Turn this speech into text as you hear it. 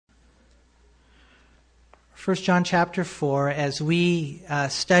1 John chapter 4 as we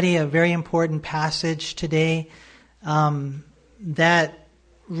study a very important passage today that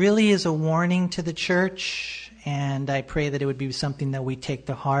really is a warning to the church, and I pray that it would be something that we take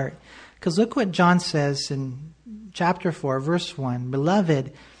to heart. Because look what John says in chapter 4, verse 1.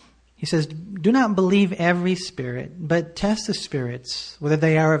 Beloved, he says, do not believe every spirit, but test the spirits, whether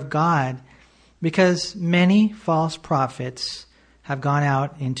they are of God, because many false prophets have gone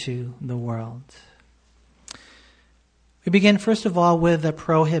out into the world. We begin, first of all, with a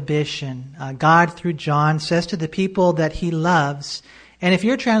prohibition. God, through John, says to the people that he loves, and if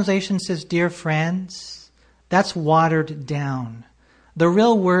your translation says, dear friends, that's watered down. The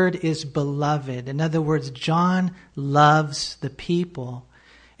real word is beloved. In other words, John loves the people.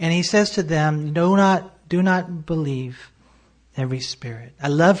 And he says to them, do not believe every spirit. I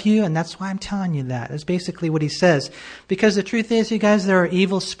love you, and that's why I'm telling you that. That's basically what he says. Because the truth is, you guys, there are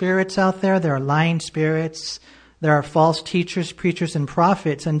evil spirits out there. There are lying spirits. There are false teachers, preachers, and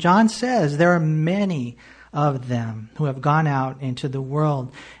prophets. And John says there are many of them who have gone out into the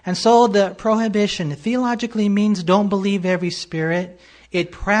world. And so the prohibition theologically means don't believe every spirit.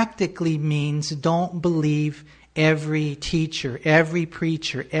 It practically means don't believe every teacher, every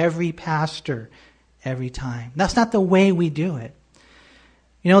preacher, every pastor, every time. That's not the way we do it.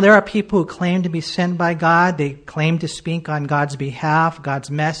 You know, there are people who claim to be sent by God. They claim to speak on God's behalf, God's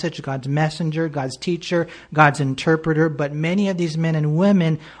message, God's messenger, God's teacher, God's interpreter. But many of these men and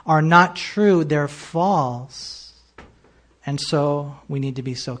women are not true. They're false. And so we need to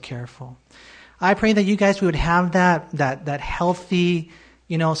be so careful. I pray that you guys would have that healthy,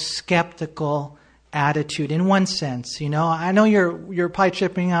 skeptical attitude in one sense. I know you're probably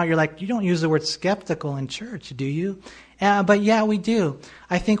tripping out. You're like, you don't use the word skeptical in church, do you? But yeah, we do.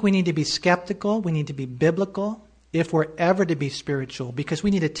 I think we need to be skeptical. We need to be biblical if we're ever to be spiritual, because we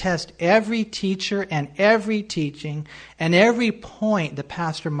need to test every teacher and every teaching and every point the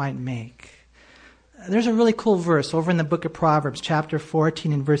pastor might make. There's a really cool verse over in the book of Proverbs, chapter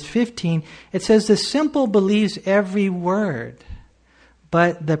 14 and verse 15. It says, the simple believes every word,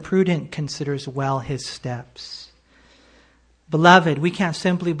 but the prudent considers well his steps. Beloved, we can't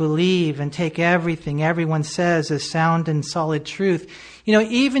simply believe and take everything everyone says as sound and solid truth.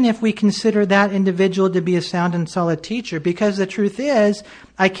 Even if we consider that individual to be a sound and solid teacher, because the truth is,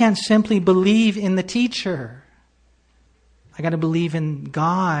 I can't simply believe in the teacher. I got to believe in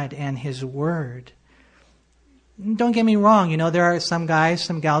God and His Word. Don't get me wrong, there are some guys,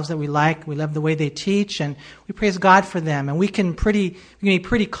 some gals that we like. We love the way they teach, and we praise God for them. And we can be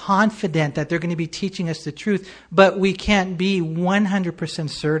pretty confident that they're going to be teaching us the truth, but we can't be 100%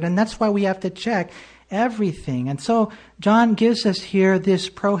 certain. That's why we have to check everything. And so John gives us here this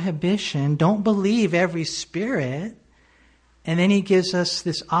prohibition: don't believe every spirit. And then he gives us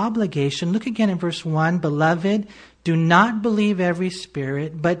this obligation. Look again in verse 1. Beloved, do not believe every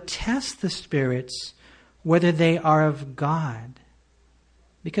spirit, but test the spirits, whether they are of God,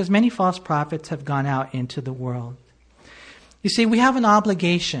 because many false prophets have gone out into the world. You see, we have an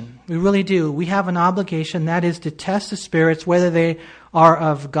obligation. We really do. We have an obligation, that is to test the spirits, whether they are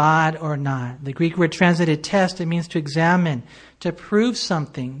of God or not. The Greek word translated test, it means to examine, to prove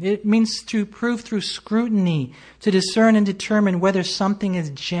something. It means to prove through scrutiny, to discern and determine whether something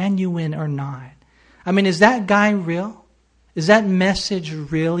is genuine or not. Is that guy real? Is that message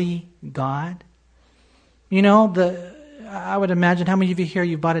really God? I would imagine, how many of you here,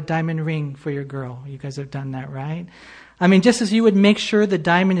 you bought a diamond ring for your girl? You guys have done that, right? Just as you would make sure the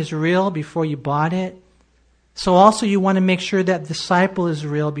diamond is real before you bought it, so also you want to make sure that disciple is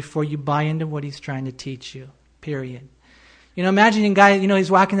real before you buy into what he's trying to teach you, period. Imagine a guy,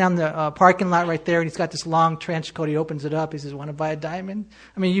 he's walking down the parking lot right there, and he's got this long trench coat. He opens it up. He says, want to buy a diamond?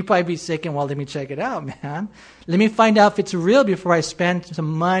 You'd probably be thinking, well, let me check it out, man. Let me find out if it's real before I spend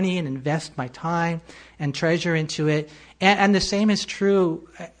some money and invest my time and treasure into it. And the same is true,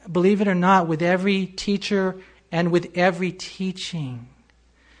 believe it or not, with every teacher and with every teaching.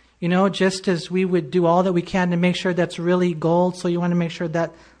 Just as we would do all that we can to make sure that's really gold, so you want to make sure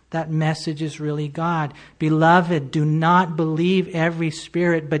that that message is really God. Beloved, do not believe every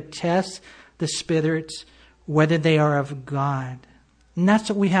spirit, but test the spirits, whether they are of God. And that's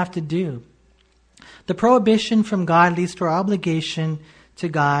what we have to do. The prohibition from God leads to our obligation to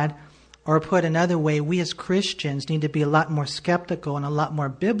God. Or put another way, we as Christians need to be a lot more skeptical and a lot more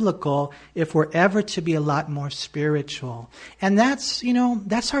biblical if we're ever to be a lot more spiritual. And that's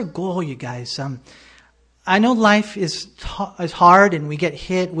our goal, you guys. I know life is hard, and we get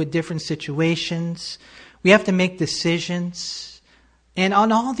hit with different situations. We have to make decisions. And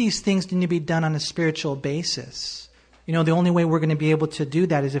on all these things need to be done on a spiritual basis. The only way we're going to be able to do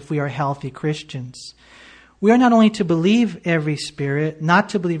that is if we are healthy Christians. We are not only to believe every spirit, not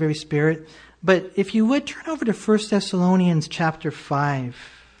to believe every spirit, but if you would turn over to 1 Thessalonians chapter 5.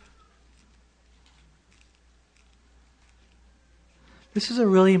 This is a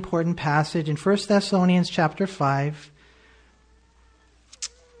really important passage. In 1 Thessalonians chapter 5,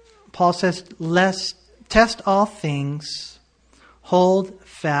 Paul says, "Let's test all things, hold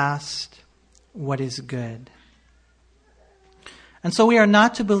fast what is good." And so we are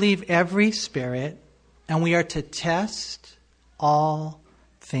not to believe every spirit, and we are to test all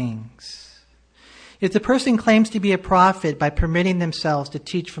things. If the person claims to be a prophet by permitting themselves to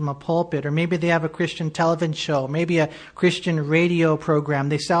teach from a pulpit, or maybe they have a Christian television show, maybe a Christian radio program,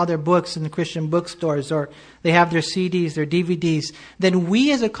 they sell their books in the Christian bookstores, or they have their CDs, their DVDs, then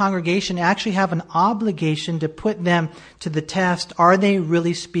we as a congregation actually have an obligation to put them to the test. Are they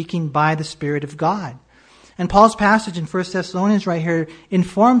really speaking by the Spirit of God? And Paul's passage in 1 Thessalonians right here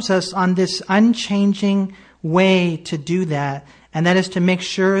informs us on this unchanging way to do that. And that is to make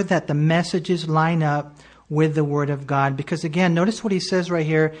sure that the messages line up with the Word of God. Because again, notice what he says right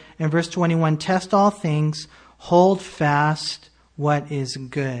here in verse 21, "Test all things, hold fast what is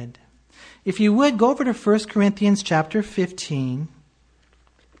good." If you would, go over to 1 Corinthians chapter 15.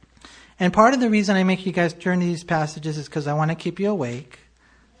 And part of the reason I make you guys turn to these passages is because I want to keep you awake.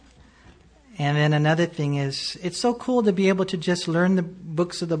 And then another thing is, it's so cool to be able to just learn the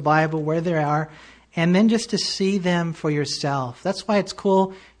books of the Bible where they are, and then just to see them for yourself. That's why it's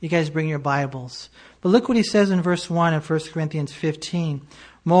cool you guys bring your Bibles. But look what he says in verse 1 of 1 Corinthians 15.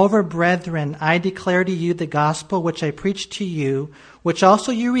 "Moreover, brethren, I declare to you the gospel which I preached to you, which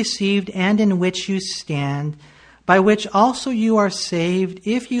also you received and in which you stand, by which also you are saved,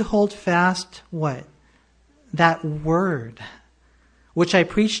 if you hold fast," what? "That word which I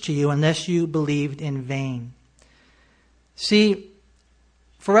preached to you, unless you believed in vain." See,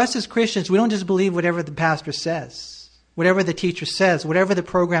 for us as Christians, we don't just believe whatever the pastor says, whatever the teacher says, whatever the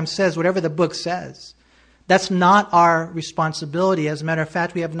program says, whatever the book says. That's not our responsibility. As a matter of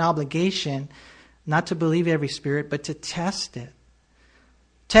fact, we have an obligation not to believe every spirit, but to test it.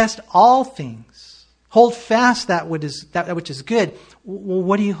 Test all things. Hold fast that which is good. Well,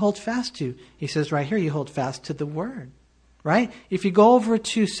 what do you hold fast to? He says right here, you hold fast to the Word, right? If you go over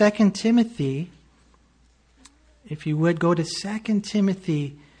to 2 Timothy, if you would go to 2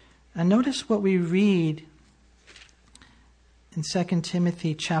 Timothy, and notice what we read in 2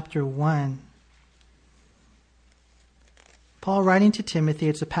 Timothy chapter 1. Paul writing to Timothy,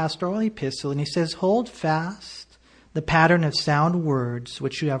 it's a pastoral epistle, and he says, "Hold fast the pattern of sound words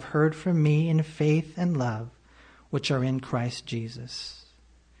which you have heard from me in faith and love, which are in Christ Jesus."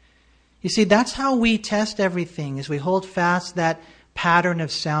 You see, that's how we test everything, is we hold fast that pattern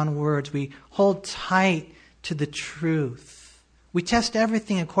of sound words. We hold tight to the truth. We test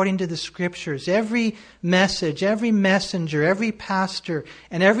everything according to the Scriptures. Every message, every messenger, every pastor,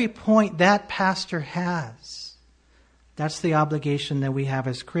 and every point that pastor has. That's the obligation that we have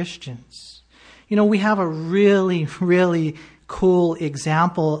as Christians. You know, we have a really, really cool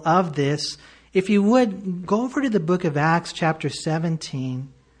example of this. If you would, go over to the book of Acts chapter 17.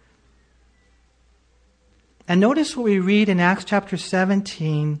 And notice what we read in Acts chapter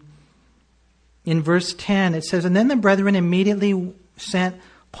 17. In verse 10, it says, "And then the brethren immediately sent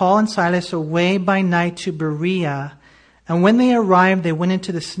Paul and Silas away by night to Berea. And when they arrived, they went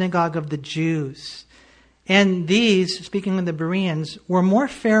into the synagogue of the Jews. And these," speaking of the Bereans, "were more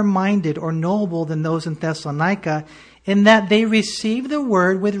fair-minded or noble than those in Thessalonica, in that they received the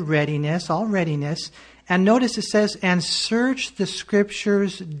word with readiness," all readiness. And notice it says, "and searched the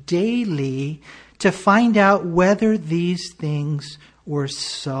Scriptures daily to find out whether these things were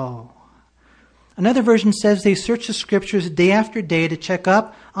so." Another version says they searched the Scriptures day after day to check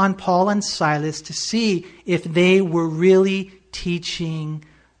up on Paul and Silas to see if they were really teaching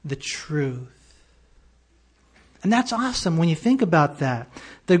the truth. And that's awesome when you think about that.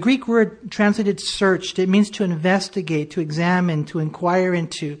 The Greek word translated searched, it means to investigate, to examine, to inquire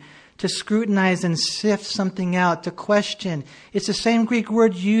into, to scrutinize and sift something out, to question. It's the same Greek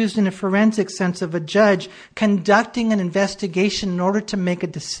word used in a forensic sense of a judge conducting an investigation in order to make a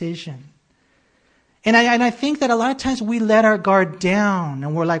decision. And I think that a lot of times we let our guard down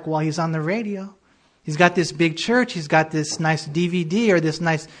and we're like, well, he's on the radio. He's got this big church. He's got this nice DVD or this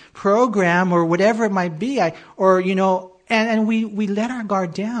nice program or whatever it might be. And we let our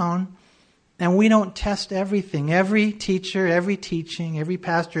guard down and we don't test everything. Every teacher, every teaching, every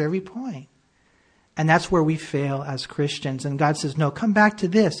pastor, every point. And that's where we fail as Christians. And God says, no, come back to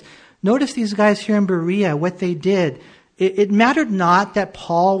this. Notice these guys here in Berea, what they did. It mattered not that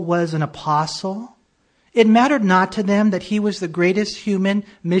Paul was an apostle. It mattered not to them that he was the greatest human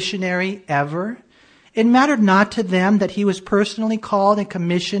missionary ever. It mattered not to them that he was personally called and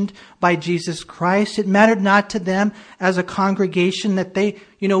commissioned by Jesus Christ. It mattered not to them as a congregation that they,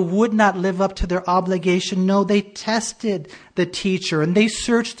 would not live up to their obligation. No, they tested the teacher and they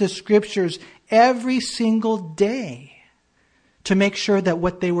searched the scriptures every single day to make sure that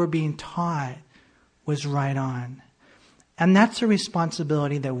what they were being taught was right on. And that's a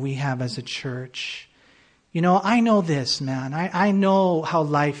responsibility that we have as a church. I know this, man. I know how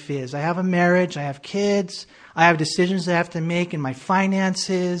life is. I have a marriage. I have kids. I have decisions I have to make in my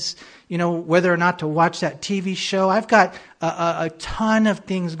finances, whether or not to watch that TV show. I've got a ton of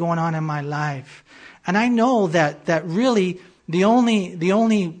things going on in my life. And I know that really the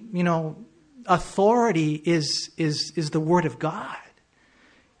only authority is the Word of God.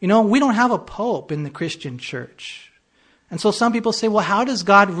 We don't have a pope in the Christian church. And so some people say, well, how does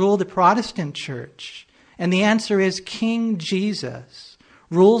God rule the Protestant church? And the answer is King Jesus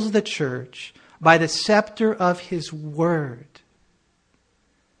rules the church by the scepter of his word.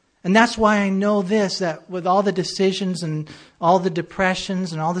 And that's why I know this, that with all the decisions and all the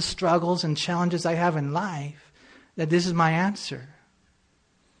depressions and all the struggles and challenges I have in life, that this is my answer.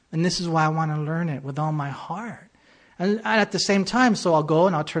 And this is why I want to learn it with all my heart. And at the same time, so I'll go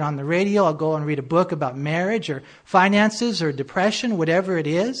and I'll turn on the radio, I'll go and read a book about marriage or finances or depression, whatever it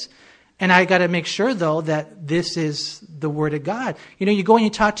is. And I got to make sure, though, that this is the Word of God. You go and you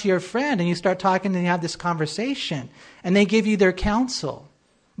talk to your friend and you start talking and you have this conversation and they give you their counsel.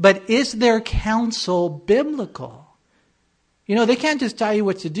 But is their counsel biblical? They can't just tell you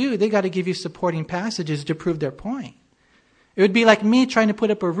what to do. They got to give you supporting passages to prove their point. It would be like me trying to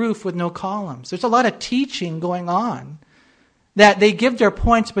put up a roof with no columns. There's a lot of teaching going on that they give their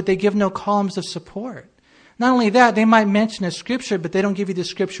points, but they give no columns of support. Not only that, they might mention a scripture, but they don't give you the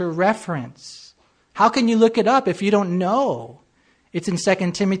scripture reference. How can you look it up if you don't know? It's in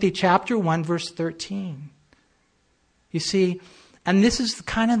 2 Timothy chapter 1, verse 13. You see, and this is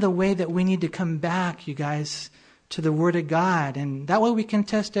kind of the way that we need to come back, you guys, to the Word of God. And that way we can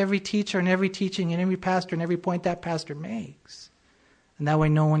test every teacher and every teaching and every pastor and every point that pastor makes. And that way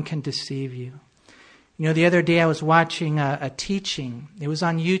no one can deceive you. The other day I was watching a teaching. It was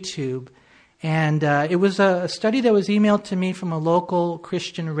on YouTube. And it was a study that was emailed to me from a local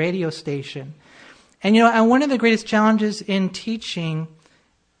Christian radio station. And, and one of the greatest challenges in teaching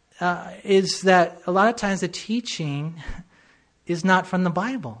is that a lot of times the teaching is not from the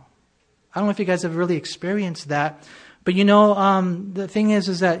Bible. I don't know if you guys have really experienced that. But, the thing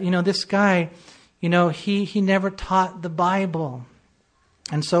is that, this guy, he never taught the Bible.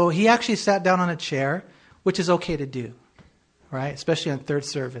 And so he actually sat down on a chair, which is okay to do, right? Especially on third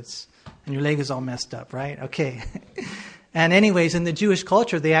service. And your leg is all messed up, right? Okay. And anyways, in the Jewish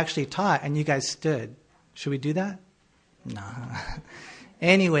culture, they actually taught, and you guys stood. Should we do that? No.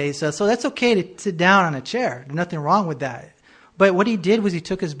 Anyways, so that's okay to sit down on a chair. There's nothing wrong with that. But what he did was he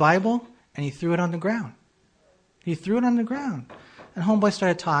took his Bible and he threw it on the ground. He threw it on the ground. And homeboy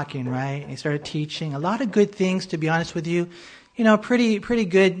started talking, right? And he started teaching. A lot of good things, to be honest with you. Pretty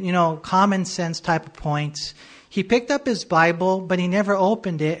good, common sense type of points. He picked up his Bible, but he never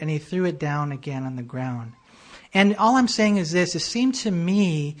opened it, and he threw it down again on the ground. And all I'm saying is this. It seemed to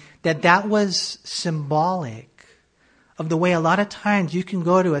me that was symbolic of the way a lot of times you can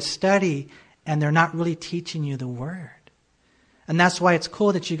go to a study and they're not really teaching you the Word. And that's why it's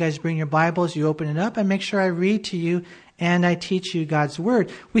cool that you guys bring your Bibles, you open it up, and make sure I read to you and I teach you God's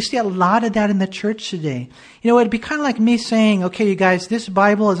Word. We see a lot of that in the church today. It'd be kind of like me saying, okay, you guys, this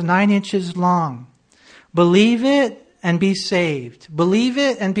Bible is 9 inches long. Believe it and be saved. Believe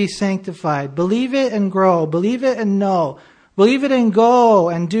it and be sanctified. Believe it and grow. Believe it and know. Believe it and go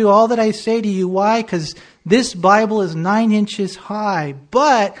and do all that I say to you. Why? Because this Bible is 9 inches high,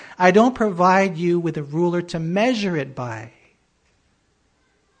 but I don't provide you with a ruler to measure it by.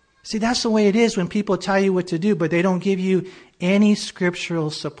 See, that's the way it is when people tell you what to do, but they don't give you any scriptural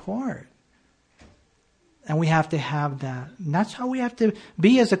support. And we have to have that. And that's how we have to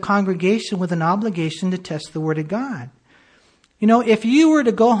be as a congregation with an obligation to test the Word of God. If you were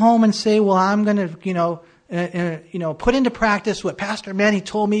to go home and say, well, I'm going to, put into practice what Pastor Manny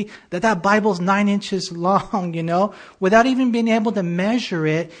told me, that Bible's 9 inches long, without even being able to measure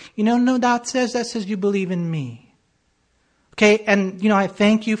it, no, that says you believe in me. Okay, and, I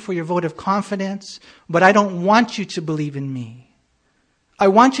thank you for your vote of confidence, but I don't want you to believe in me. I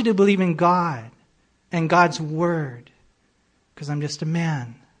want you to believe in God and God's Word, because I'm just a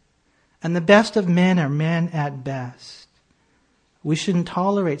man. And the best of men are men at best. We shouldn't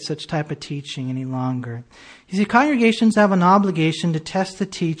tolerate such type of teaching any longer. You see, congregations have an obligation to test the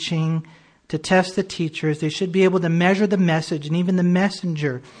teaching, to test the teachers. They should be able to measure the message and even the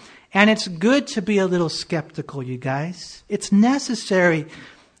messenger. And it's good to be a little skeptical, you guys. It's necessary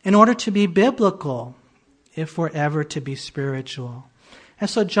in order to be biblical, if we're ever to be spiritual. And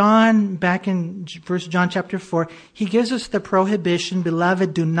so John, back in 1 John chapter 4, he gives us the prohibition,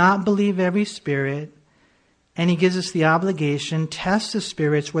 beloved, do not believe every spirit. And he gives us the obligation, test the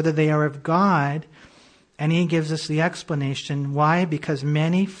spirits, whether they are of God. And he gives us the explanation. Why? Because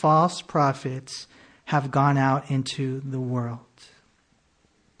many false prophets have gone out into the world.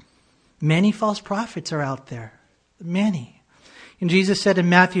 Many false prophets are out there. Many. And Jesus said in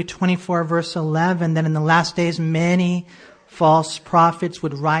Matthew 24, verse 11, that in the last days many false prophets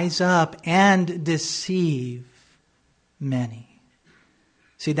would rise up and deceive many.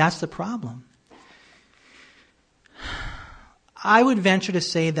 See, that's the problem. I would venture to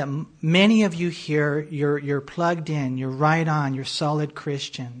say that many of you here, you're plugged in, you're right on, you're solid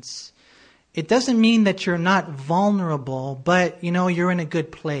Christians. It doesn't mean that you're not vulnerable, but you're in a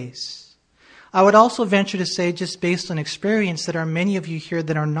good place. I would also venture to say, just based on experience, that there are many of you here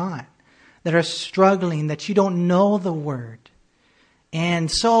that are not, that are struggling, that you don't know the Word. And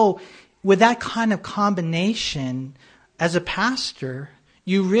so, with that kind of combination, as a pastor,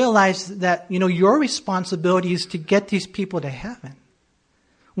 you realize that, your responsibility is to get these people to heaven.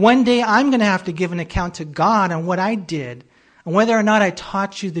 One day I'm going to have to give an account to God on what I did, and whether or not I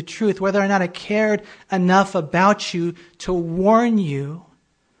taught you the truth, whether or not I cared enough about you to warn you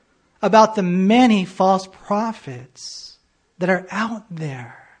about the many false prophets that are out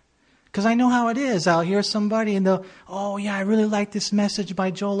there. Because I know how it is. I'll hear somebody and they'll, oh yeah, I really like this message by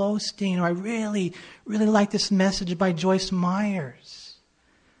Joel Osteen, or I really, really like this message by Joyce Myers.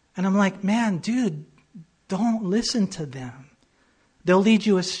 And I'm like, man, dude, don't listen to them. They'll lead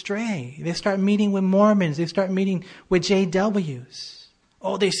you astray. They start meeting with Mormons. They start meeting with JWs.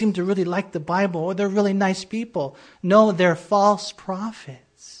 Oh, they seem to really like the Bible. Oh, they're really nice people. No, they're false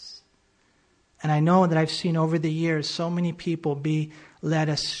prophets. And I know that I've seen over the years so many people be led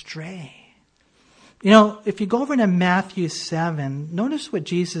astray. If you go over to Matthew 7, notice what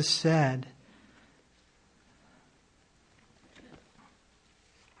Jesus said.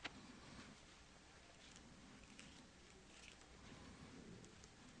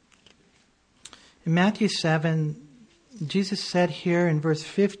 In Matthew 7, Jesus said here in verse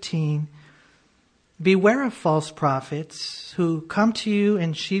 15, beware of false prophets who come to you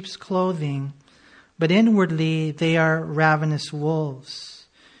in sheep's clothing, but inwardly they are ravenous wolves.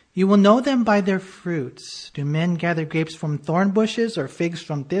 You will know them by their fruits. Do men gather grapes from thorn bushes or figs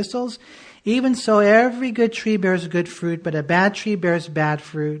from thistles? Even so, every good tree bears good fruit, but a bad tree bears bad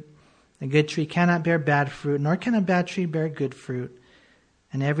fruit. A good tree cannot bear bad fruit, nor can a bad tree bear good fruit.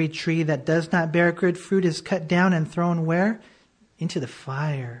 And every tree that does not bear good fruit is cut down and thrown where? Into the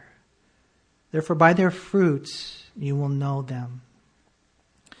fire. Therefore, by their fruits you will know them.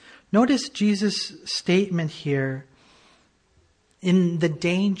 Notice Jesus' statement here in the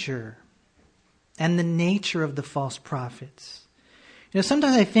danger and the nature of the false prophets.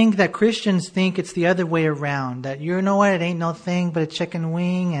 Sometimes I think that Christians think it's the other way around. That it ain't no thing but a chicken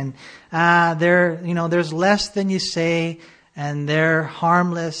wing, and there's less than you say, and they're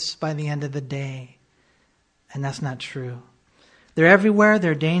harmless by the end of the day. And that's not true. They're everywhere.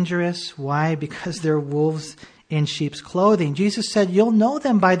 They're dangerous. Why? Because they're wolves in sheep's clothing. Jesus said, you'll know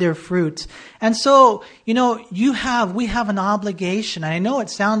them by their fruits. And so, we have an obligation. I know it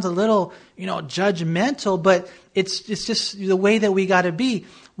sounds a little, judgmental, but it's just the way that we got to be.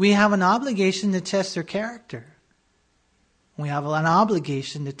 We have an obligation to test their character. We have an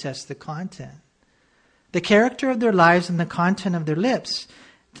obligation to test the content. The character of their lives and the content of their lips.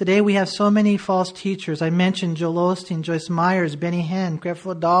 Today we have so many false teachers. I mentioned Joel Osteen, Joyce Myers, Benny Hinn,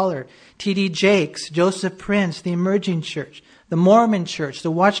 Creflo Dollar, T.D. Jakes, Joseph Prince, the Emerging Church, the Mormon Church,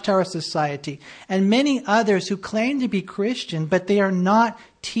 the Watchtower Society, and many others who claim to be Christian, but they are not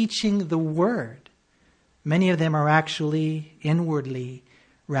teaching the Word. Many of them are actually inwardly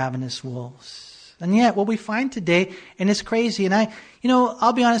ravenous wolves. And yet, what we find today, and it's crazy, and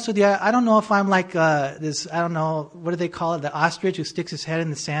I'll be honest with you, I don't know if I'm like this, I don't know, what do they call it, the ostrich who sticks his head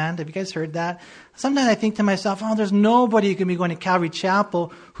in the sand. Have you guys heard that? Sometimes I think to myself, there's nobody who can be going to Calvary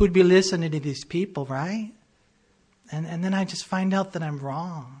Chapel who'd be listening to these people, right? And then I just find out that I'm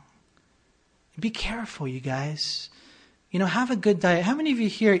wrong. Be careful, you guys. Have a good diet. How many of you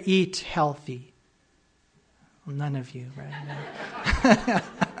here eat healthy? Well, none of you, right?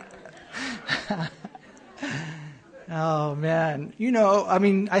 Oh, man.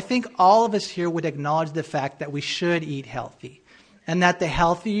 I think all of us here would acknowledge the fact that we should eat healthy. And that the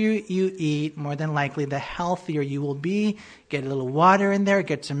healthier you eat, more than likely, the healthier you will be. Get a little water in there,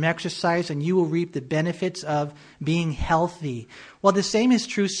 get some exercise, and you will reap the benefits of being healthy. Well, the same is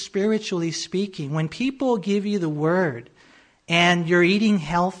true spiritually speaking. When people give you the word and you're eating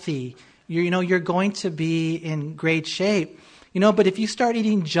healthy, you're going to be in great shape. But if you start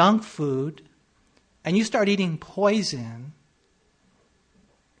eating junk food and you start eating poison,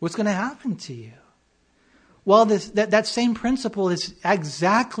 what's going to happen to you? Well, that same principle is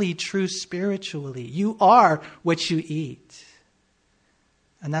exactly true spiritually. You are what you eat.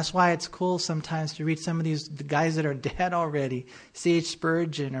 And that's why it's cool sometimes to read some of the guys that are dead already. C.H.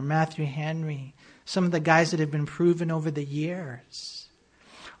 Spurgeon or Matthew Henry. Some of the guys that have been proven over the years.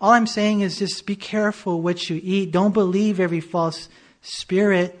 All I'm saying is just be careful what you eat. Don't believe every false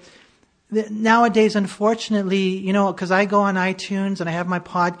spirit. Nowadays, unfortunately, because I go on iTunes and I have my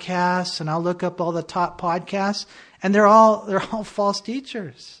podcasts and I'll look up all the top podcasts and they're all false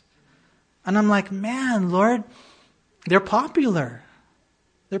teachers. And I'm like, man, Lord, they're popular.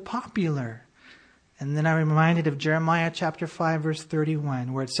 They're popular. And then I'm reminded of Jeremiah chapter 5, verse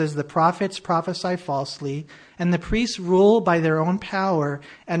 31, where it says, the prophets prophesy falsely and the priests rule by their own power,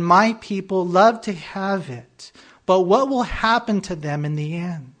 and my people love to have it. But what will happen to them in the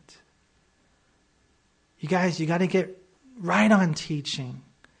end? You guys, you got to get right on teaching.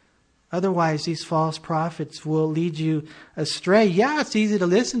 Otherwise, these false prophets will lead you astray. Yeah, it's easy to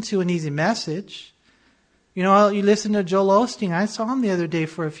listen to an easy message. You listen to Joel Osteen. I saw him the other day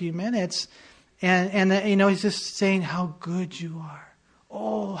for a few minutes. And he's just saying how good you are.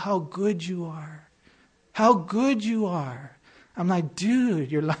 Oh, how good you are. How good you are. I'm like,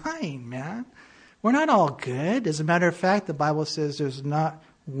 dude, you're lying, man. We're not all good. As a matter of fact, the Bible says there's not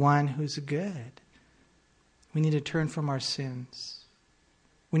one who's good. We need to turn from our sins.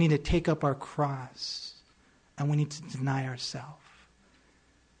 We need to take up our cross. And we need to deny ourselves.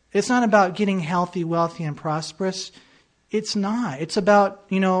 It's not about getting healthy, wealthy, and prosperous. It's not. It's about,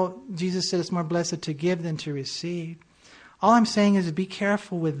 Jesus said it's more blessed to give than to receive. All I'm saying is be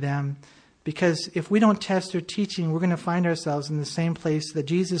careful with them, because if we don't test their teaching, we're going to find ourselves in the same place that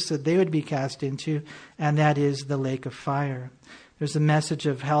Jesus said they would be cast into, and that is the lake of fire. There's a message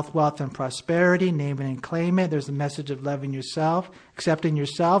of health, wealth, and prosperity, name it and claim it. There's a message of loving yourself, accepting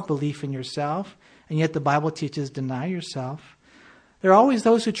yourself, belief in yourself, and yet the Bible teaches deny yourself. There are always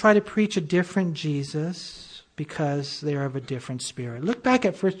those who try to preach a different Jesus because they are of a different spirit. Look back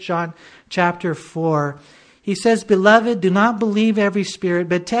at 1 John chapter 4. He says, Beloved, do not believe every spirit,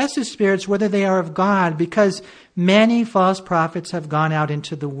 but test the spirits whether they are of God, because many false prophets have gone out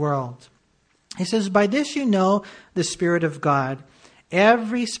into the world. He says, By this you know the Spirit of God.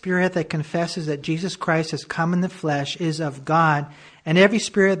 Every spirit that confesses that Jesus Christ has come in the flesh is of God, and every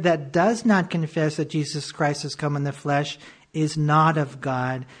spirit that does not confess that Jesus Christ has come in the flesh is not of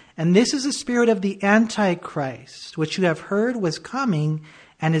God. And this is the spirit of the Antichrist, which you have heard was coming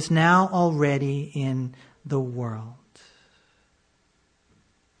and is now already in the world.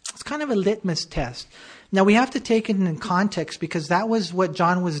 It's kind of a litmus test. Now we have to take it in context, because that was what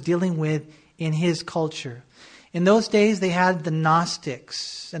John was dealing with in his culture. In those days, they had the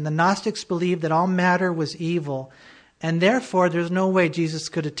Gnostics, and the Gnostics believed that all matter was evil, and therefore there's no way Jesus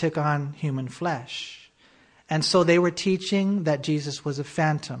could have took on human flesh. And so they were teaching that Jesus was a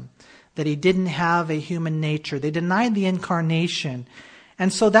phantom, that he didn't have a human nature. They denied the incarnation.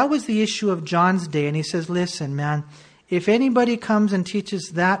 And so that was the issue of John's day. And he says, listen, man, if anybody comes and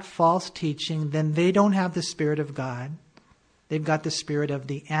teaches that false teaching, then they don't have the Spirit of God. They've got the spirit of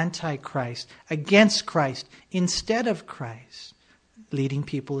the Antichrist, against Christ, instead of Christ, leading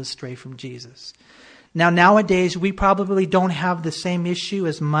people astray from Jesus. Now, nowadays, we probably don't have the same issue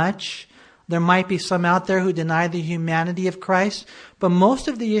as much. There might be some out there who deny the humanity of Christ, but most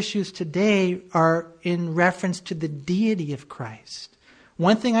of the issues today are in reference to the deity of Christ.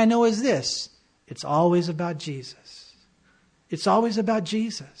 One thing I know is this: it's always about Jesus. It's always about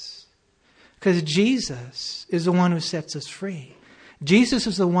Jesus. Because Jesus is the one who sets us free. Jesus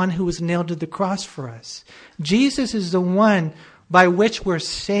is the one who was nailed to the cross for us. Jesus is the one by which we're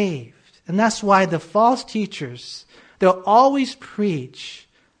saved. And that's why the false teachers, they'll always preach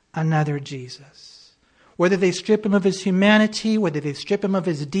another Jesus. Whether they strip him of his humanity, whether they strip him of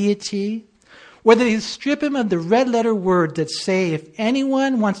his deity, whether they strip him of the red letter words that say, if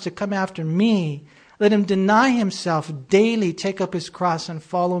anyone wants to come after me, let him deny himself daily, take up his cross and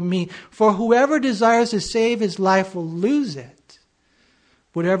follow me. For whoever desires to save his life will lose it.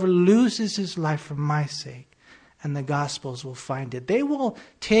 Whoever loses his life for my sake and the Gospels will find it. They will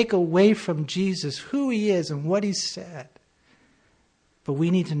take away from Jesus who he is and what he said. But we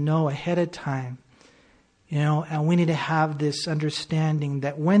need to know ahead of time, And we need to have this understanding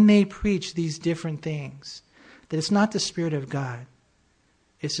that when they preach these different things, that it's not the Spirit of God.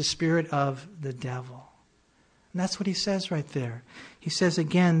 It's the spirit of the devil. And that's what he says right there. He says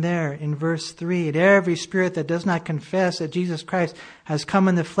again there in verse 3, "And every spirit that does not confess that Jesus Christ has come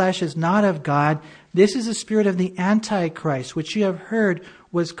in the flesh is not of God. This is the spirit of the Antichrist, which you have heard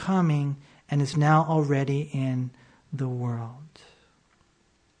was coming and is now already in the world."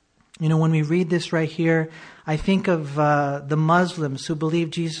 When we read this right here, I think of the Muslims who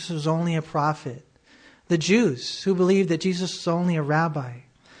believed Jesus was only a prophet. The Jews who believed that Jesus was only a rabbi.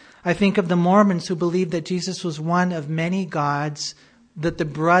 I think of the Mormons who believed that Jesus was one of many gods, that the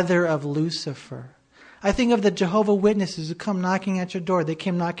brother of Lucifer. I think of the Jehovah's Witnesses who come knocking at your door. They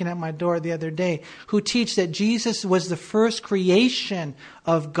came knocking at my door the other day, who teach that Jesus was the first creation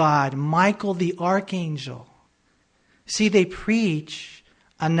of God, Michael the archangel. See, they preach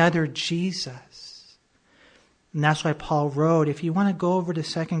another Jesus. And that's why Paul wrote, if you want to go over to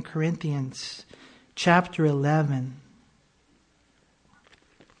 2 Corinthians chapter 11,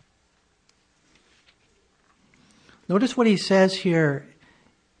 notice what he says here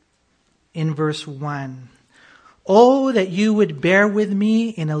in verse 1. "Oh, that you would bear with me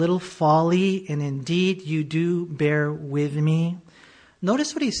in a little folly, and indeed you do bear with me."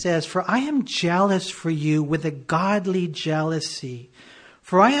 Notice what he says, "For I am jealous for you with a godly jealousy.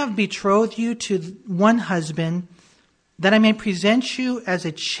 For I have betrothed you to one husband, that I may present you as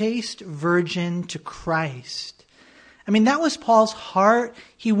a chaste virgin to Christ." That was Paul's heart.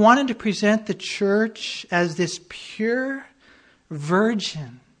 He wanted to present the church as this pure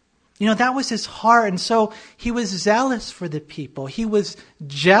virgin. That was his heart. And so he was zealous for the people. He was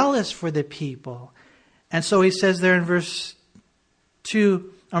jealous for the people. And so he says there in verse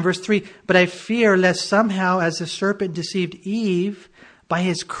 3, "But I fear lest somehow, as the serpent deceived Eve by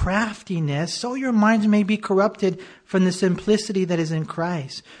his craftiness, so your minds may be corrupted from the simplicity that is in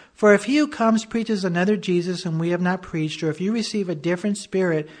Christ. For if he who comes preaches another Jesus whom we have not preached, or if you receive a different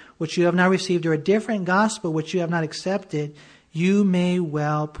spirit which you have not received, or a different gospel which you have not accepted, you may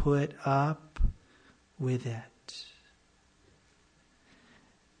well put up with it."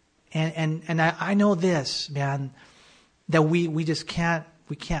 And I know this, man, that we just can't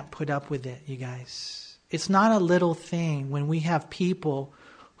put up with it, you guys. It's not a little thing when we have people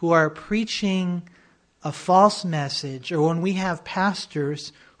who are preaching a false message, or when we have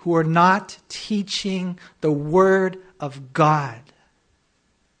pastors who are not teaching the Word of God.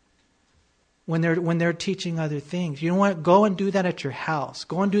 When they're teaching other things. You know what? Go and do that at your house.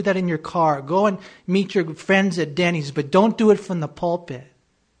 Go and do that in your car. Go and meet your friends at Denny's, but don't do it from the pulpit.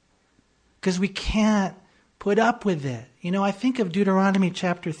 Because we can't put up with it. I think of Deuteronomy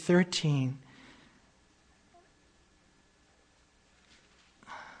chapter 13.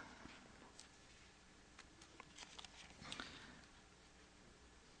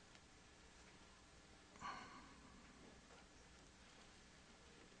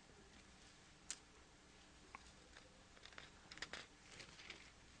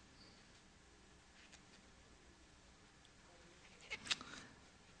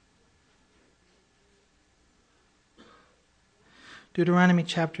 Deuteronomy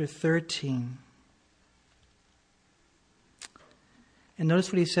chapter 13. And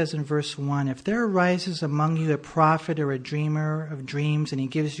notice what he says in verse 1. "If there arises among you a prophet or a dreamer of dreams, and he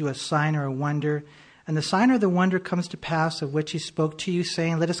gives you a sign or a wonder, and the sign or the wonder comes to pass of which he spoke to you,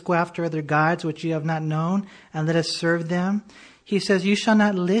 saying, 'Let us go after other gods which you have not known, and let us serve them,' he says, you shall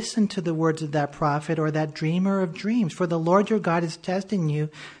not listen to the words of that prophet or that dreamer of dreams. For the Lord your God is testing you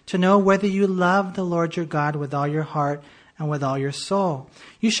to know whether you love the Lord your God with all your heart and with all your soul.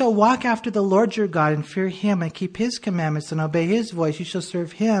 You shall walk after the Lord your God and fear him and keep his commandments and obey his voice. You shall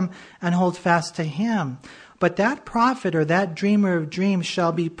serve him and hold fast to him. But that prophet or that dreamer of dreams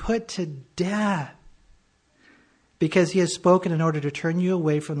shall be put to death, because he has spoken in order to turn you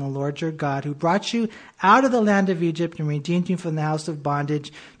away from the Lord your God, who brought you out of the land of Egypt and redeemed you from the house of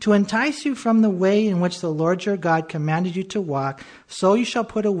bondage, to entice you from the way in which the Lord your God commanded you to walk. So you shall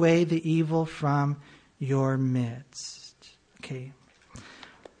put away the evil from your midst." Okay.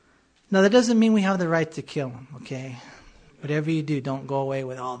 Now that doesn't mean we have the right to kill him, okay? Whatever you do, don't go away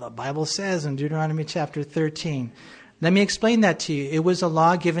with all the Bible says in Deuteronomy chapter 13. Let me explain that to you. It was a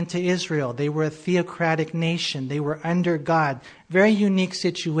law given to Israel. They were a theocratic nation. They were under God. Very unique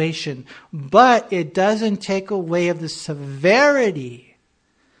situation. But it doesn't take away of the severity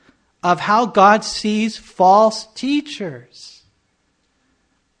of how God sees false teachers.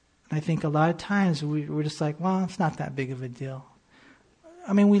 I think a lot of times we're just like, well, it's not that big of a deal.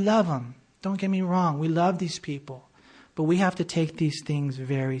 I mean, we love them. Don't get me wrong. We love these people. but we have to take these things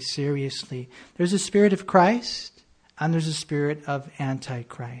very seriously. There's a spirit of Christ, and there's a spirit of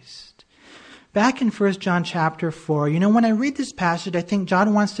Antichrist. Back in 1 John chapter 4, when I read this passage, I think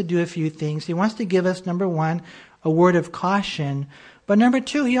John wants to do a few things. He wants to give us, number one, a word of caution. But number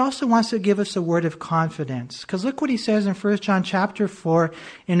two, he also wants to give us a word of confidence. Because look what he says in 1 John chapter 4,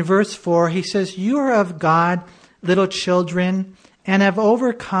 in verse 4. He says, "You are of God, little children, and have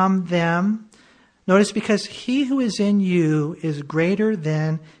overcome them." Notice, because he who is in you is greater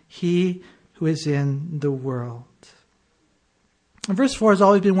than he who is in the world. Verse 4 has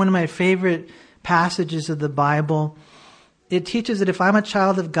always been one of my favorite passages of the Bible. It teaches that if I'm a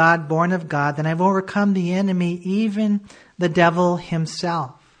child of God, born of God, then I've overcome the enemy, even the devil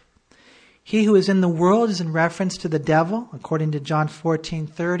himself. He who is in the world is in reference to the devil, according to John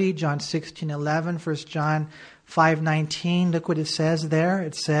 14:30, John 16:11, 1 John 5:19. Look what it says there.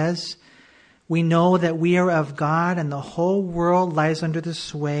 It says, "We know that we are of God, and the whole world lies under the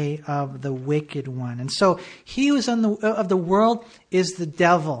sway of the wicked one." And so he who is of the world is the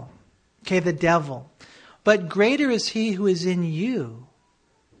devil. Okay, the devil. But greater is he who is in you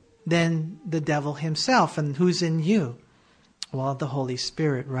than the devil himself. And who's in you? Well, the Holy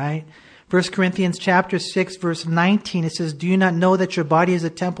Spirit, right? 1 Corinthians chapter 6, verse 19, it says, "Do you not know that your body is a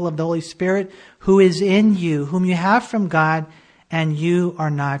temple of the Holy Spirit who is in you, whom you have from God, and you are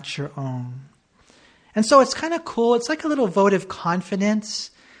not your own?" And so it's kind of cool. It's like a little vote of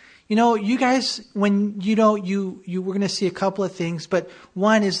confidence. You guys, when we're going to see a couple of things, but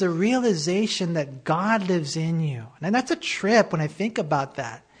one is the realization that God lives in you. And that's a trip when I think about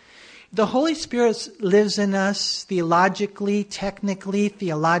that. The Holy Spirit lives in us theologically, technically,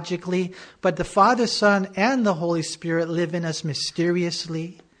 theologically, but the Father, Son, and the Holy Spirit live in us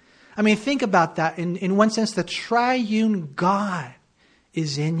mysteriously. I mean, think about that. In one sense, the triune God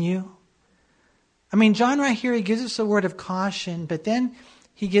is in you. I mean, John right here, he gives us a word of caution, but then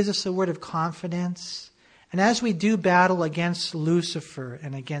he gives us a word of confidence. And as we do battle against Lucifer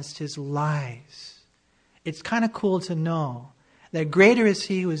and against his lies, it's kind of cool to know that greater is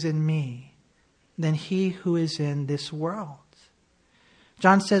he who is in me than he who is in this world.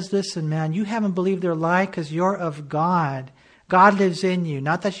 John says, listen, man, you haven't believed their lie because you're of God. God lives in you.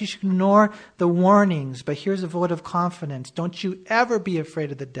 Not that you should ignore the warnings, but here's a vote of confidence. Don't you ever be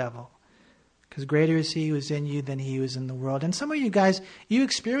afraid of the devil, because greater is he who is in you than he who is in the world. And some of you guys, you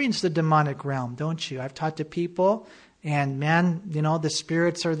experience the demonic realm, don't you? I've talked to people, and man, the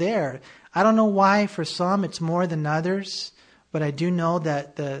spirits are there. I don't know why for some it's more than others, but I do know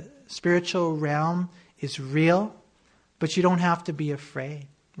that the spiritual realm is real, but you don't have to be afraid,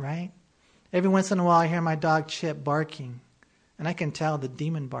 right? Every once in a while I hear my dog Chip barking, and I can tell the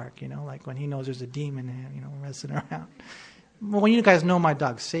demon bark, like when he knows there's a demon in him, messing around. Well, you guys know my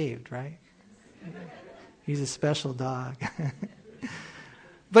dog's saved, right? He's a special dog.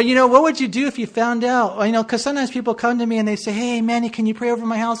 But what would you do if you found out? Because sometimes people come to me and they say, "Hey, Manny, can you pray over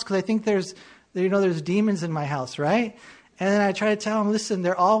my house? Because I think there's demons in my house," right? And then I try to tell them, listen,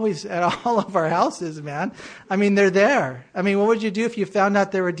 they're always at all of our houses, man. I mean, they're there. I mean, what would you do if you found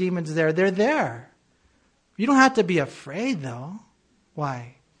out there were demons there? They're there. You don't have to be afraid, though.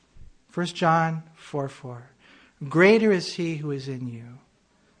 Why? 1 John 4:4. Greater is he who is in you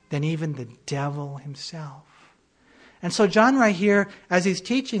than even the devil himself. And so John right here, as he's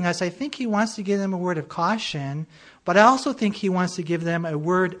teaching us, I think he wants to give them a word of caution, but I also think he wants to give them a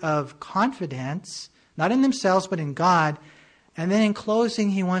word of confidence, not in themselves, but in God. And then in closing,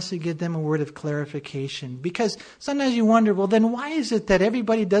 he wants to give them a word of clarification. Because sometimes you wonder, well, then why is it that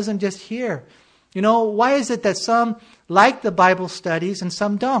everybody doesn't just hear? Why is it that some like the Bible studies and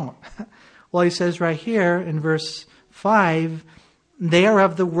some don't? Well, he says right here in verse 5, they are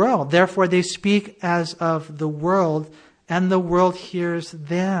of the world. Therefore, they speak as of the world, and the world hears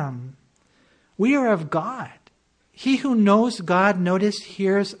them. We are of God. He who knows God, notice,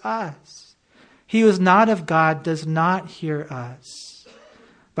 hears us. He who is not of God does not hear us.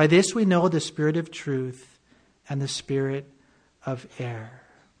 By this we know the spirit of truth and the spirit of error.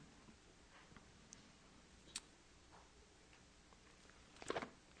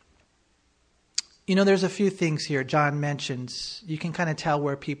 There's a few things here John mentions. You can kind of tell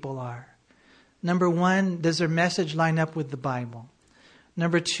where people are. Number one, does their message line up with the Bible?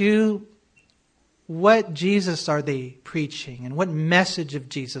 Number two, what Jesus are they preaching? And what message of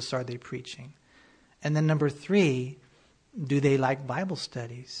Jesus are they preaching? And then number three, do they like Bible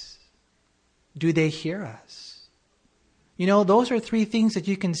studies? Do they hear us? Those are three things that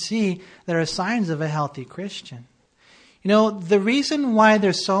you can see that are signs of a healthy Christian. The reason why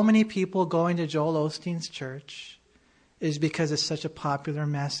there's so many people going to Joel Osteen's church is because it's such a popular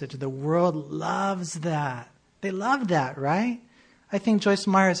message. The world loves that. They love that, right? I think Joyce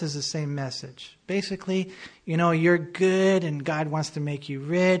Myers has the same message. Basically, you're good and God wants to make you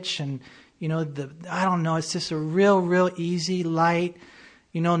rich, and I don't know, it's just a real easy, light,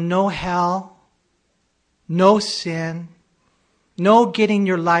 no hell, no sin, no getting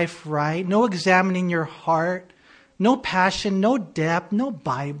your life right, no examining your heart, no passion, no depth, no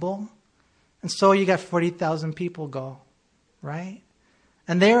Bible. And so you got 40,000 people go, right?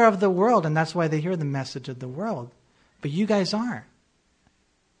 And they're of the world, and that's why they hear the message of the world. But you guys aren't.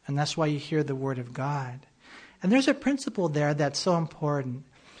 And that's why you hear the Word of God. And there's a principle there that's so important.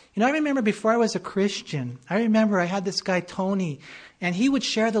 I remember before I was a Christian, I had this guy, Tony, and he would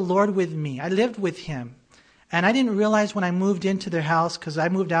share the Lord with me. I lived with him. And I didn't realize when I moved into their house, because I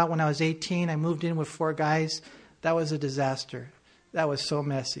moved out when I was 18, I moved in with 4 guys. That was a disaster. That was so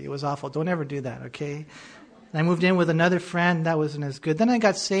messy. It was awful. Don't ever do that, okay? And I moved in with another friend. That wasn't as good. Then I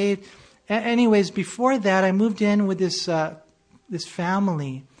got saved. Anyways, before that, I moved in with this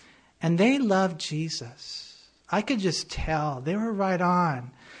family, and they loved Jesus. I could just tell. They were right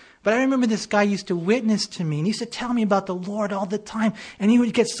on. But I remember this guy used to witness to me, and he used to tell me about the Lord all the time. And he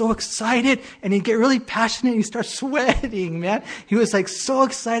would get so excited, and he'd get really passionate, and he'd start sweating, man. He was like so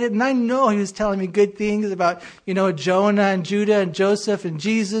excited, and I know he was telling me good things about, Jonah and Judah and Joseph and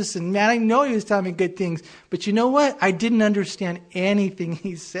Jesus. And man, I know he was telling me good things. But you know what? I didn't understand anything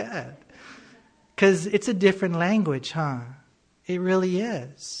he said. Because it's a different language, huh? It really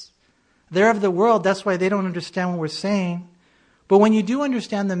is. They're of the world, that's why they don't understand what we're saying. But when you do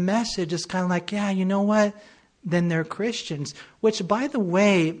understand the message, it's kind of like, yeah, you know what? Then they're Christians. Which, by the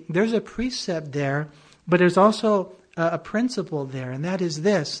way, there's a precept there, but there's also a principle there, and that is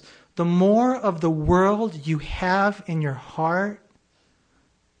this. The more of the world you have in your heart,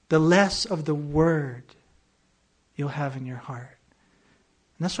 the less of the Word you'll have in your heart.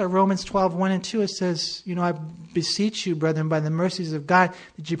 And that's why Romans 12, 1 and 2, it says, I beseech you, brethren, by the mercies of God,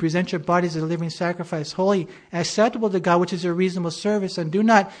 that you present your bodies as a living sacrifice, holy and acceptable to God, which is your reasonable service. And do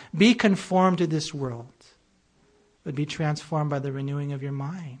not be conformed to this world, but be transformed by the renewing of your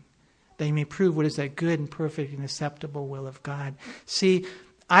mind, that you may prove what is that good and perfect and acceptable will of God. See,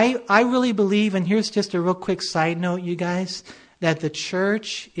 I really believe, and here's just a real quick side note, you guys, that the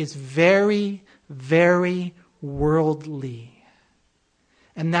church is very, very worldly.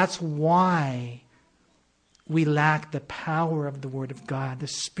 And that's why we lack the power of the Word of God, the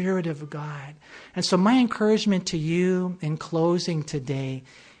Spirit of God. And so my encouragement to you in closing today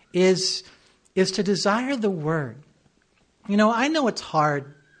is to desire the Word. I know it's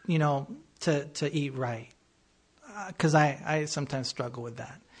hard, to eat right. Because I sometimes struggle with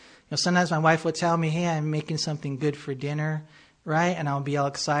that. Sometimes my wife will tell me, hey, I'm making something good for dinner, right? And I'll be all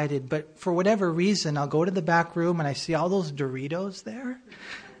excited. But for whatever reason, I'll go to the back room and I see all those Doritos there.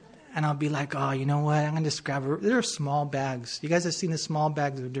 And I'll be like, oh, you know what? I'm going to just grab They're small bags. You guys have seen the small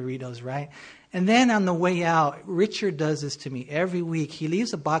bags of Doritos, right? And then on the way out, Richard does this to me every week. He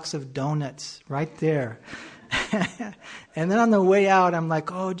leaves a box of donuts right there. And then on the way out, I'm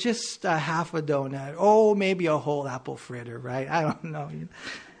like, oh, just a half a donut. Oh, maybe a whole apple fritter, right? I don't know.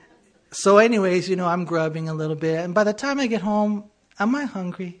 So anyways, I'm grubbing a little bit. And by the time I get home, am I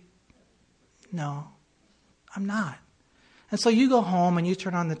hungry? No, I'm not. And so you go home and you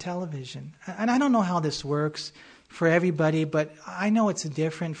turn on the television. And I don't know how this works for everybody, but I know it's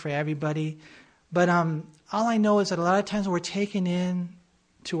different for everybody. But all I know is that a lot of times we're taking in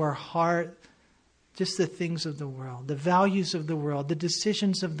to our heart just the things of the world, the values of the world, the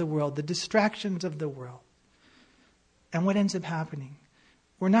decisions of the world, the distractions of the world. And what ends up happening?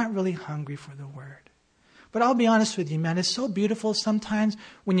 We're not really hungry for the Word. But I'll be honest with you, man, it's so beautiful sometimes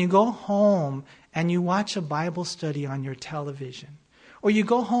when you go home and you watch a Bible study on your television. Or you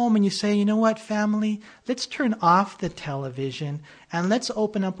go home and you say, you know what, family, let's turn off the television and let's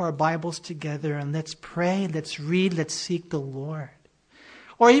open up our Bibles together and let's pray, let's read, let's seek the Lord.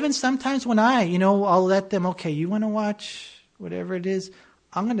 Or even sometimes when I'll let them, okay, you want to watch whatever it is,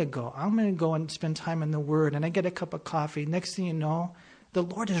 I'm going to go. I'm going to go and spend time in the Word, and I get a cup of coffee. Next thing you know, the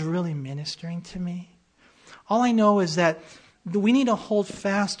Lord is really ministering to me. All I know is that we need to hold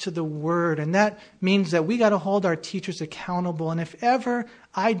fast to the Word, and that means that we got to hold our teachers accountable. And if ever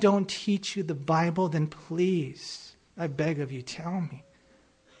I don't teach you the Bible, then please, I beg of you, tell me.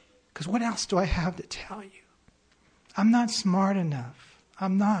 Because what else do I have to tell you? I'm not smart enough.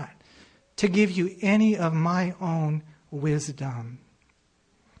 I'm not to give you any of my own wisdom.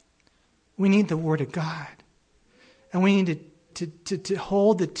 We need the Word of God. And we need to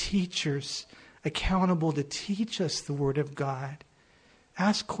hold the teachers accountable to teach us the Word of God.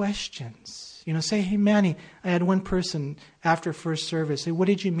 Ask questions. Say, hey, Manny, I had one person after first service say, what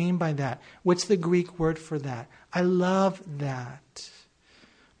did you mean by that? What's the Greek word for that? I love that.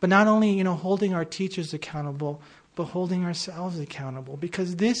 But not only, holding our teachers accountable, but holding ourselves accountable.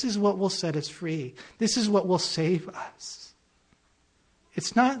 Because this is what will set us free. This is what will save us.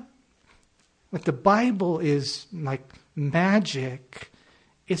 It's not like the Bible is like magic.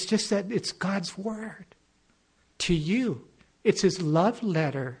 It's just that it's God's word to you. It's His love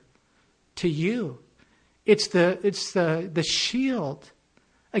letter to you. It's the shield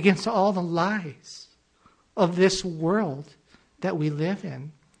against all the lies of this world that we live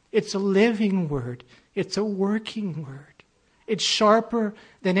in. It's a living word. It's a working word. It's sharper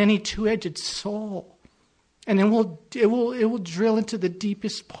than any two-edged sword. And it will drill into the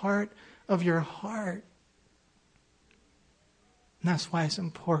deepest part of your heart. And that's why it's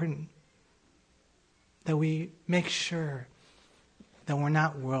important that we make sure that we're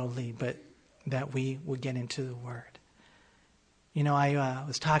not worldly, but that we will get into the Word. I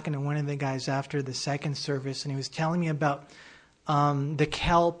was talking to one of the guys after the second service, and he was telling me about the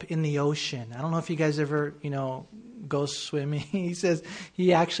kelp in the ocean. I don't know if you guys ever, go swimming. He says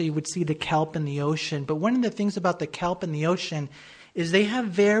he actually would see the kelp in the ocean. But one of the things about the kelp in the ocean is they have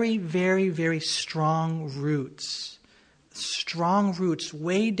very, very, very strong roots. Strong roots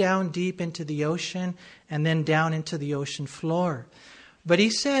way down deep into the ocean and then down into the ocean floor. But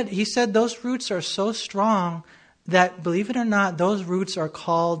he said those roots are so strong that, believe it or not, those roots are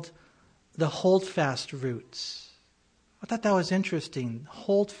called the holdfast roots. I thought that was interesting.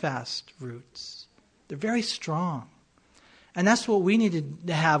 Holdfast roots. They're very strong. And that's what we need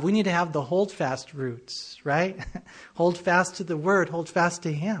to have. We need to have the holdfast roots, right? Hold fast to the Word. Hold fast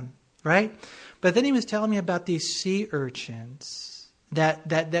to Him, right? But then he was telling me about these sea urchins. That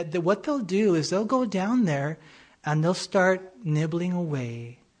what they'll do is they'll go down there and they'll start nibbling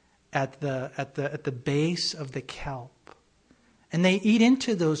away at the base of the kelp. And they eat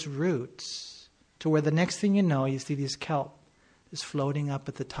into those roots to where the next thing you know, you see these kelp is floating up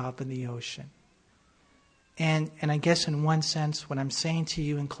at the top of the ocean. And I guess in one sense, what I'm saying to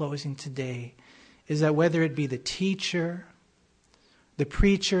you in closing today is that whether it be the teacher, the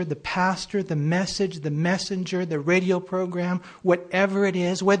preacher, the pastor, the message, the messenger, the radio program, whatever it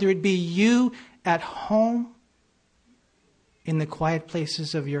is, whether it be you at home, in the quiet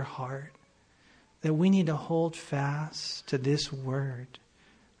places of your heart, that we need to hold fast to this word.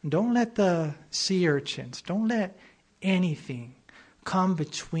 Don't let the sea urchins, don't let anything come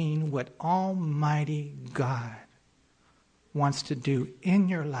between what Almighty God wants to do in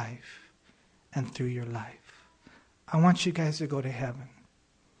your life and through your life. I want you guys to go to heaven.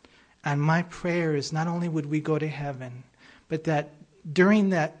 And my prayer is not only would we go to heaven, but that during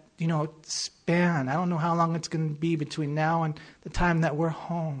that span, I don't know how long it's going to be between now and the time that we're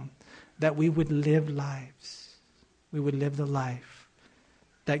home, that we would live lives. We would live the life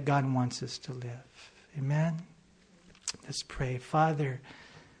that God wants us to live. Amen? Let's pray. Father,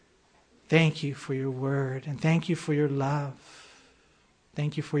 thank you for your word, and thank you for your love.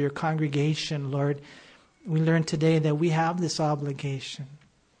 Thank you for your congregation, Lord. We learned today that we have this obligation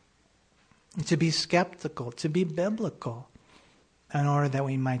to be skeptical, to be biblical, in order that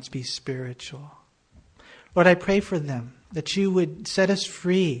we might be spiritual. Lord, I pray for them, that you would set us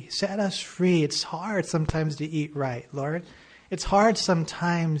free. Set us free. It's hard sometimes to eat right, Lord. It's hard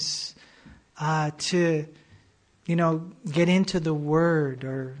sometimes to, get into the Word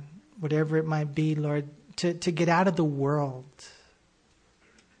or whatever it might be, Lord, to get out of the world.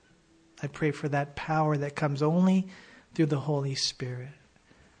 I pray for that power that comes only through the Holy Spirit.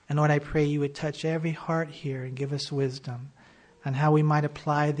 And Lord, I pray you would touch every heart here and give us wisdom on how we might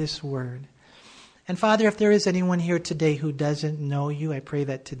apply this word. And Father, if there is anyone here today who doesn't know you, I pray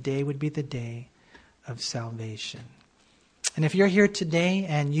that today would be the day of salvation. And if you're here today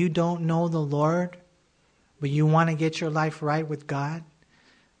and you don't know the Lord, but you want to get your life right with God,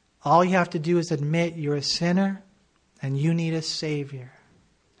 all you have to do is admit you're a sinner and you need a Savior.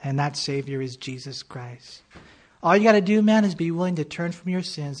 And that Savior is Jesus Christ. All you got to do, man, is be willing to turn from your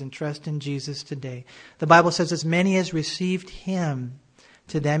sins and trust in Jesus today. The Bible says, as many as received Him,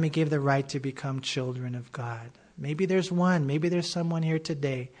 to them He gave the right to become children of God. Maybe there's someone here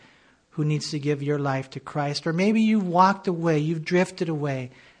today who needs to give your life to Christ. Or maybe you've walked away, you've drifted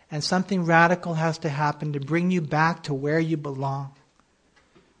away, and something radical has to happen to bring you back to where you belong.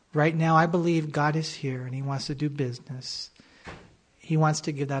 Right now, I believe God is here and He wants to do business. He wants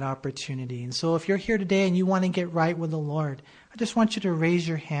to give that opportunity. And so if you're here today and you want to get right with the Lord, I just want you to raise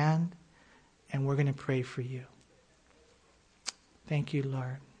your hand and we're going to pray for you. Thank you,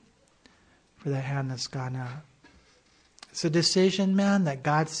 Lord, for that hand that's gone up. It's a decision, man, that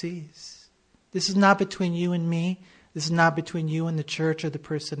God sees. This is not between you and me. This is not between you and the church or the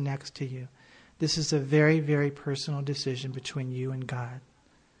person next to you. This is a very, very personal decision between you and God.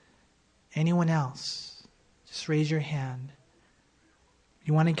 Anyone else? Just raise your hand.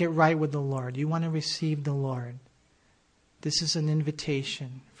 You want to get right with the Lord. You want to receive the Lord. This is an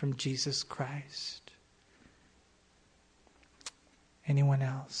invitation from Jesus Christ. Anyone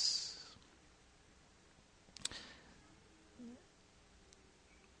else?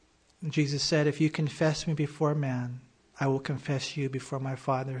 Jesus said, if you confess me before man, I will confess you before my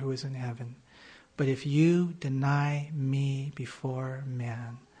Father who is in heaven. But if you deny me before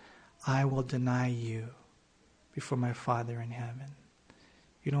man, I will deny you before my Father in heaven.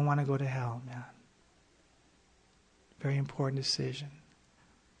 You don't want to go to hell, man. Very important decision.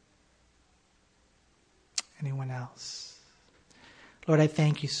 Anyone else? Lord, I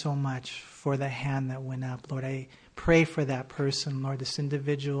thank you so much for the hand that went up. Lord, I pray for that person, Lord, this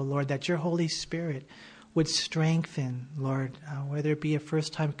individual, Lord, that your Holy Spirit would strengthen, Lord, whether it be a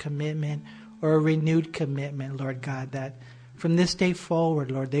first-time commitment or a renewed commitment, Lord God, that from this day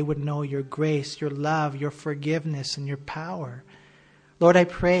forward, Lord, they would know your grace, your love, your forgiveness, and your power. Lord, I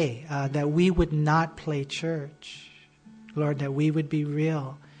pray that we would not play church. Lord, that we would be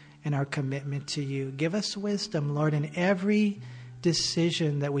real in our commitment to you. Give us wisdom, Lord, in every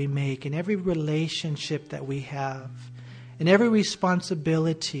decision that we make, in every relationship that we have, in every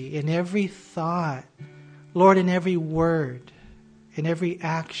responsibility, in every thought, Lord, in every word, in every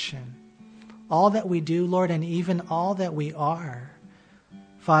action, all that we do, Lord, and even all that we are.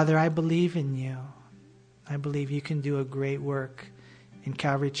 Father, I believe in you. I believe you can do a great work in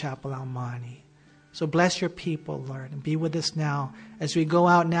Calvary Chapel, Almani. So bless your people, Lord, and be with us now as we go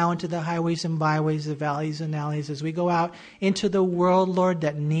out now into the highways and byways, the valleys and alleys, as we go out into the world, Lord,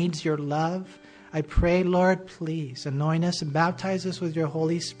 that needs your love. I pray, Lord, please anoint us and baptize us with your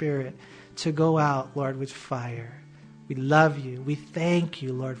Holy Spirit to go out, Lord, with fire. We love you. We thank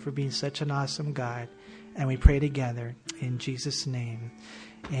you, Lord, for being such an awesome God. And we pray together in Jesus' name.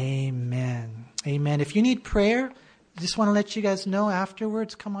 Amen. Amen. If you need prayer, just want to let you guys know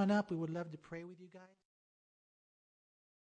afterwards, come on up. We would love to pray with you guys.